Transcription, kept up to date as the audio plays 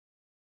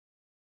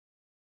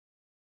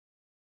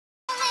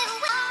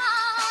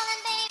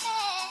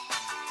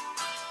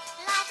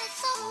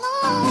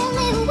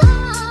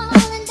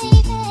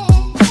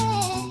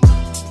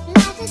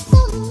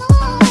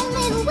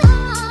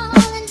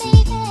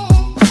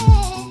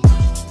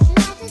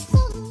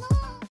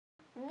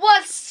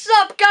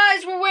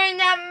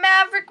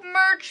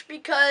merch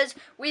because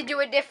we do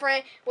it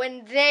different.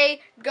 When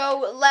they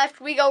go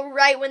left, we go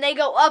right. When they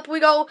go up, we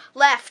go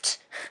left.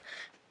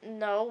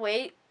 No,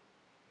 wait.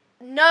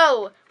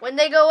 No, when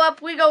they go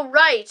up, we go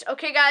right.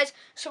 Okay, guys,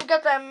 so we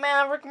got that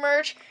Maverick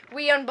merch.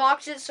 We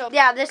unboxed it, so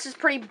yeah, this is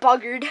pretty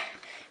buggered.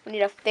 We need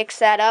to fix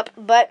that up.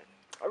 But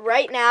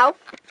right now,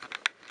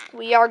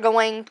 we are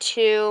going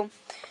to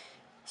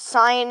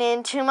sign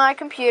into my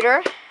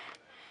computer,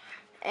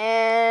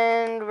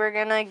 and we're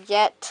going to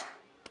get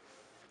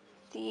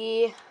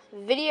the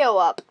video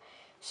up.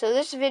 So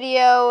this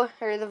video,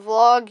 or the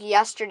vlog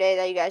yesterday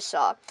that you guys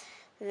saw,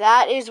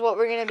 that is what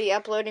we're going to be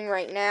uploading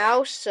right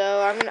now.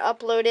 So I'm going to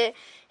upload it,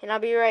 and I'll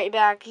be right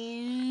back.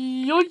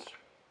 Yoink.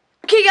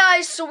 Okay,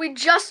 guys, so we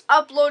just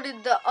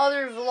uploaded the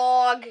other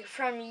vlog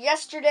from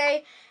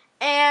yesterday.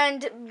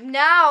 And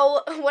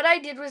now what I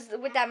did was,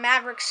 with that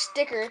Maverick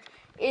sticker,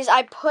 is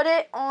I put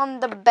it on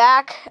the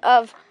back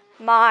of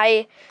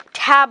my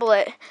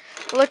tablet.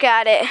 Look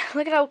at it.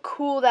 Look at how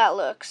cool that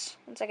looks.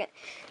 1 second.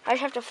 I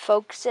just have to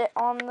focus it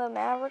on the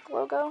Maverick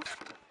logo.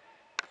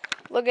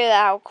 Look at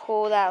how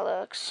cool that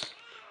looks.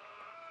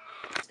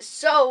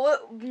 So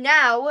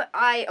now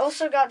I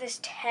also got this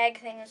tag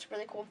thing that's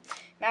really cool,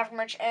 Maverick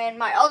merch, and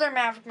my other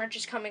Maverick merch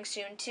is coming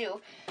soon too.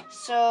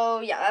 So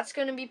yeah, that's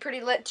gonna be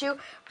pretty lit too.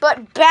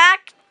 But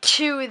back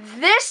to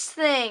this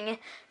thing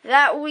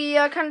that we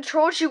kind of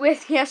trolled you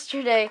with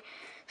yesterday.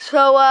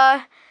 So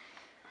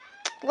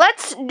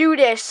let's do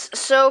this.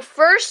 So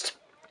first,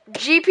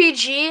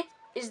 GPG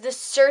is the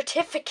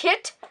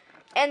certificate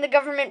and the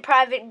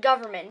government-private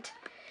government.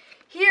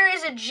 Here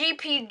is a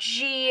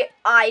GPG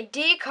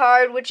ID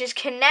card, which is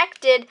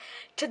connected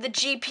to the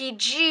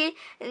GPG,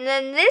 and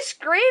then this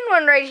green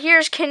one right here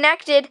is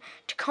connected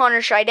to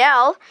Connor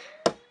Scheidel,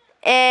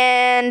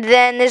 and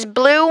then this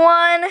blue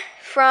one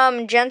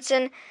from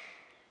Jensen,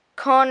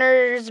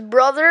 Connor's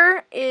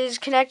brother, is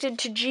connected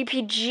to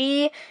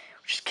GPG,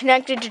 which is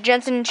connected to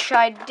Jensen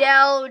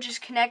Scheidel, which is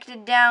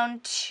connected down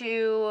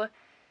to...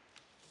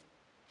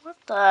 what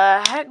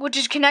the heck? Which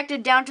is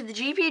connected down to the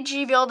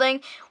GPG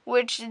building,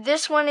 which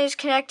this one is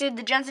connected,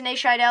 the Jensen A.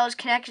 Scheidel is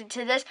connected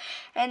to this,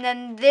 and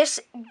then this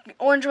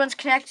orange one's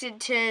connected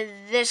to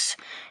this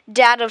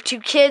dad of 2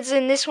 kids,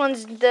 and this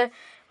one's the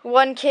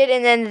 1 kid,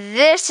 and then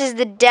this is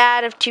the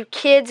dad of 2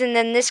 kids, and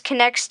then this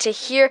connects to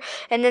here,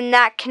 and then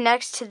that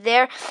connects to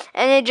there,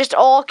 and it just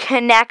all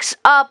connects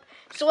up.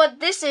 So what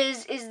this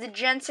is the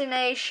Jensen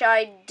A.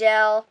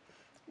 Scheidel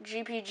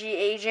GPG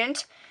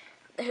agent,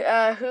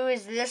 who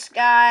is this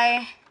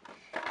guy.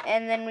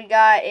 And then we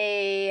got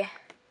a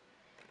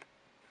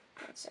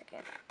 1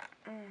 second,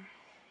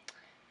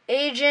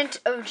 agent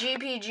of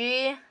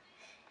GPG,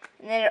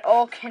 and then it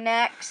all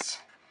connects.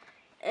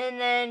 And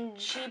then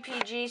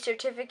GPG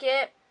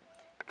certificate,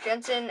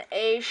 Jensen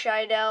A.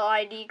 Scheidel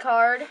ID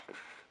card.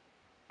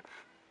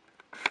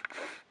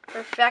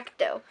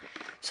 Perfecto.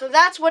 So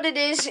that's what it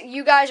is.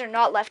 You guys are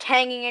not left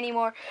hanging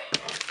anymore.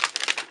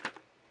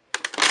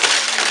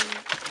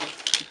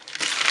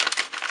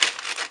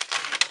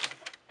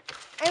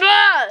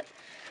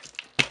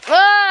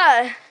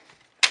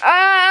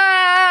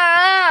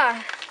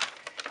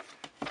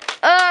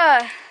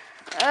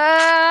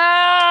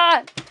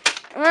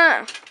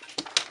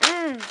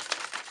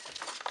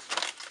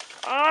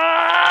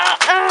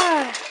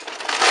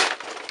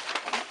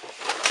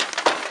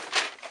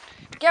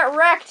 Get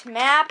wrecked,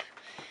 map.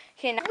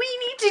 Okay, now we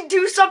need to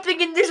do something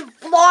in this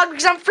vlog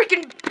because I'm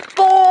freaking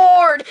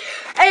bored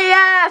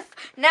AF.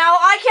 Now,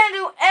 I can't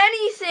do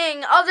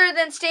anything other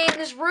than stay in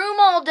this room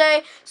all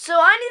day, so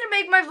I need to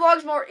make my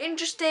vlogs more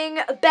interesting,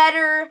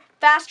 better,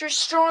 faster,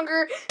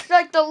 stronger,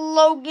 like the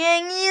Low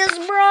Gang is,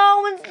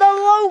 bro. It's the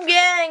Low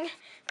Gang.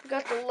 We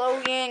got the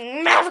Low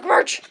Gang Maverick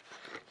merch.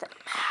 The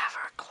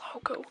Maverick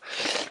logo.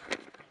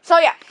 So,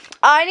 yeah,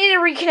 I need to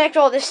reconnect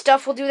all this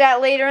stuff. We'll do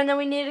that later, and then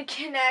we need to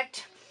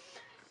connect.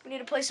 We need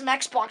to play some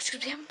Xbox,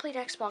 because we haven't played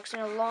Xbox in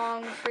a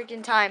long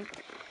freaking time.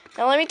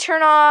 Now let me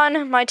turn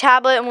on my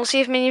tablet, and we'll see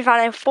if Minion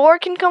Final 4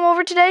 can come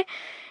over today.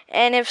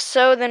 And if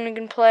so, then we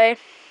can play,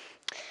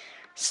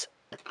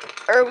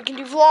 or we can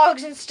do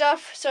vlogs and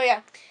stuff. So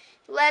yeah,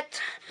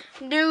 let's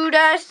do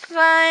that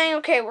thing.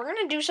 Okay, we're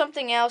going to do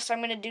something else. I'm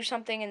going to do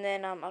something, and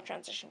then I'll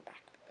transition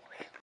back.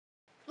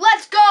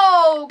 Let's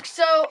go!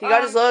 So he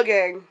got his Low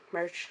Gang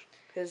merch.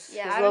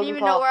 Yeah, I don't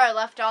even know where I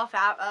left off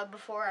at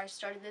before I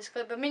started this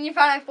clip. But Minion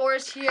 594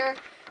 is here.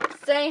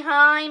 Say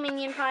hi,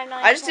 Minion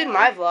 594. I just did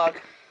my vlog.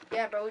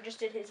 Yeah, bro, we just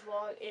did his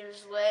vlog. It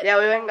was lit. Yeah,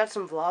 we went and got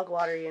some vlog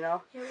water, you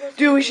know. Yeah,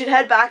 dude, we should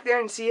head back there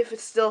and see if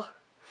it's still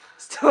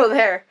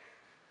there.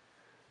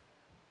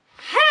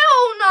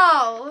 Hell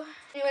no!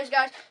 Anyways,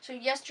 guys, so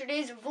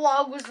yesterday's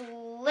vlog was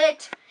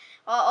lit.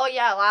 Oh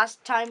yeah,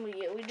 last time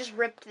we just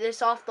ripped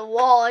this off the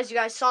wall, as you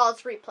guys saw.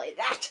 Let's replay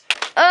that.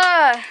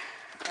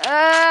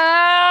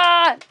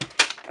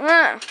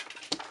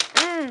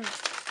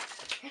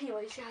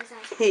 Anyways,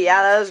 guys.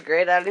 Yeah, that was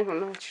great. I don't even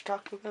know what you're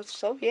talking about.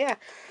 So yeah,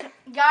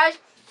 guys,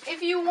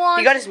 if you want,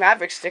 he got his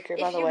Maverick sticker,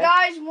 by the way. If you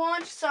guys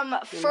want some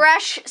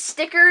fresh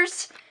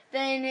stickers,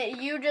 then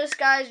you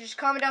guys just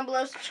comment down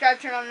below, subscribe,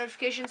 turn on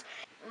notifications.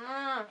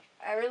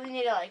 I really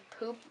need to like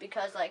poop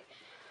because like,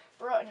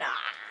 bro,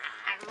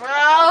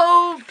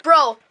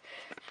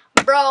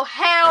 bro,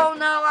 hell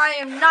no, I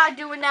am not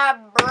doing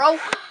that, bro.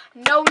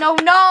 No,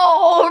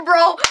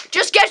 bro.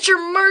 Just get your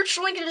merch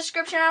link in the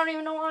description. I don't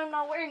even know why I'm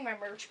not wearing my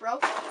merch, bro.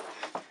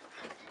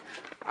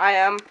 I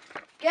am.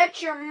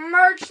 Get your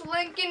merch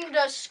link in the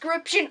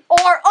description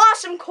or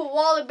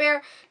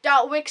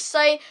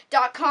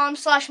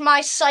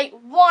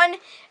awesomekoalabare.wixsite.com/mysite1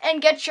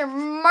 and get your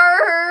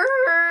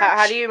merch.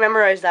 How do you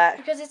memorize that?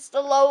 Because it's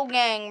the Low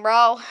Gang,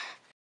 bro.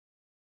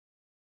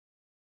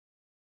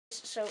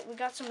 So we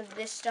got some of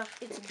this stuff.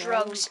 It's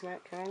drugs. Can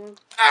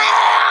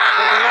I?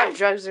 They're not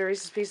drugs. They're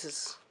Reese's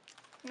Pieces.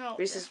 No.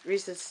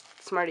 Reese's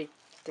Smartie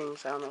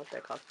things. I don't know what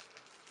they're called.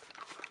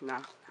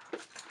 No.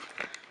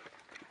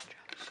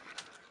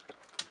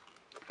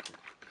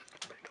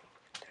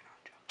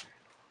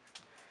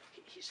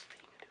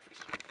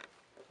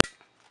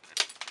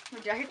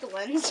 Did I hit the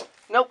lens?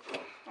 Nope.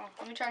 Oh,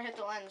 let me try to hit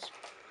the lens.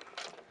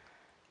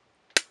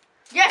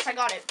 Yes, I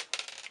got it.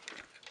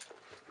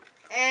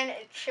 And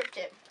it chipped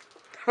it.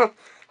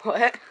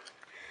 What?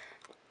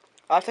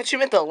 Oh, I thought you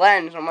meant the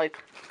lens. I'm like,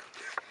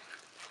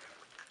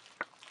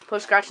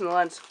 put scratching the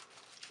lens.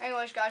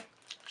 Anyways, guys,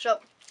 so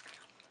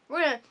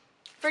we're gonna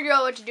figure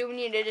out what to do. We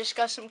need to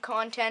discuss some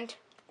content.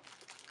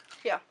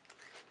 Yeah.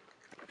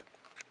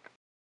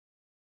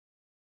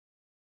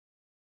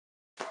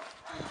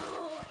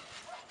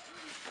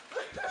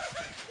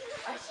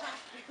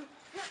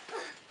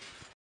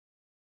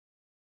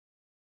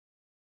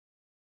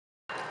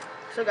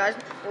 So guys,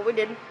 what we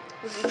did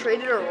was we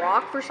traded a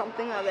rock for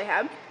something that they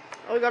had.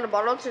 And we got a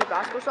bottle of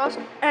Tabasco sauce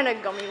and a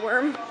gummy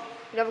worm.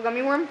 You have a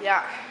gummy worm?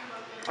 Yeah.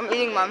 I'm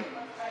eating one.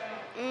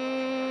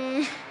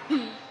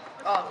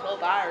 Oh, so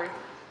battery.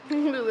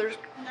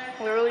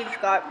 Literally just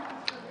got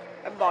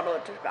a bottle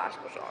of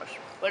Tabasco sauce.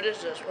 What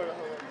is this? What the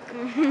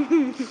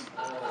hell?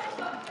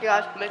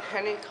 Guys,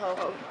 McKinney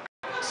Coke.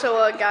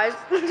 so guys,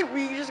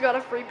 we just got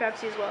a free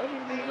Pepsi as well.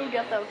 We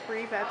get the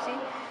free Pepsi.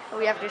 And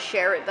we have to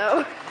share it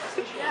though.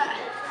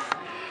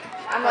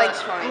 I'm like,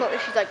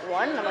 she's like,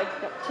 one? And I'm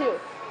like, no, two.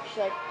 She's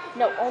like,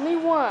 no, only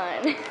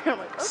one. And I'm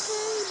like, okay.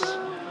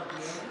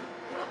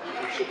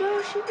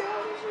 There she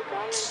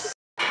goes.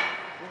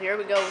 And here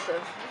we go with the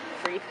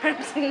free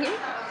Pepsi.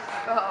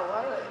 Oh,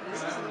 what?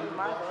 This isn't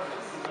my boat.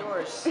 This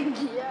is yours.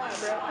 Yeah,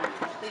 bro.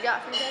 We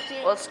got free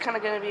Pepsi. Well, it's kind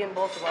of going to be in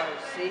both of ours.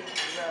 See?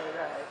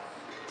 Right.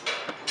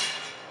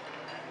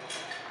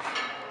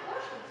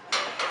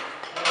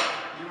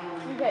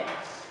 Okay.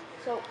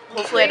 So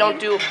Hopefully I don't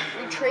do.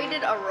 We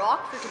traded a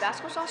rock for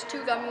Tabasco sauce,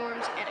 2 gummy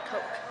worms, and a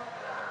Coke.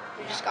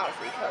 We just got a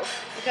free Coke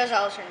because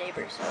I was her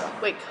neighbor. So.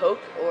 Wait, Coke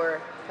or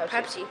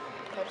Pepsi?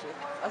 Pepsi.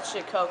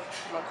 Actually, Coke.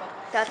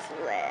 That's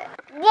lit.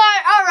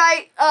 What? All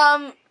right.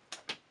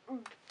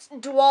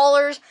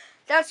 Dwellers.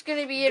 That's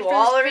gonna be it for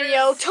this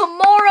video.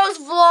 Tomorrow's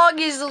vlog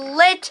is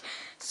lit,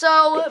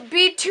 so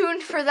be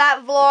tuned for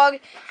that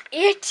vlog.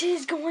 It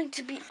is going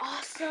to be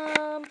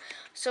awesome.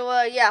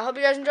 So yeah, hope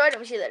you guys enjoyed. And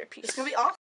we'll see you later. Peace. It's gonna be awesome.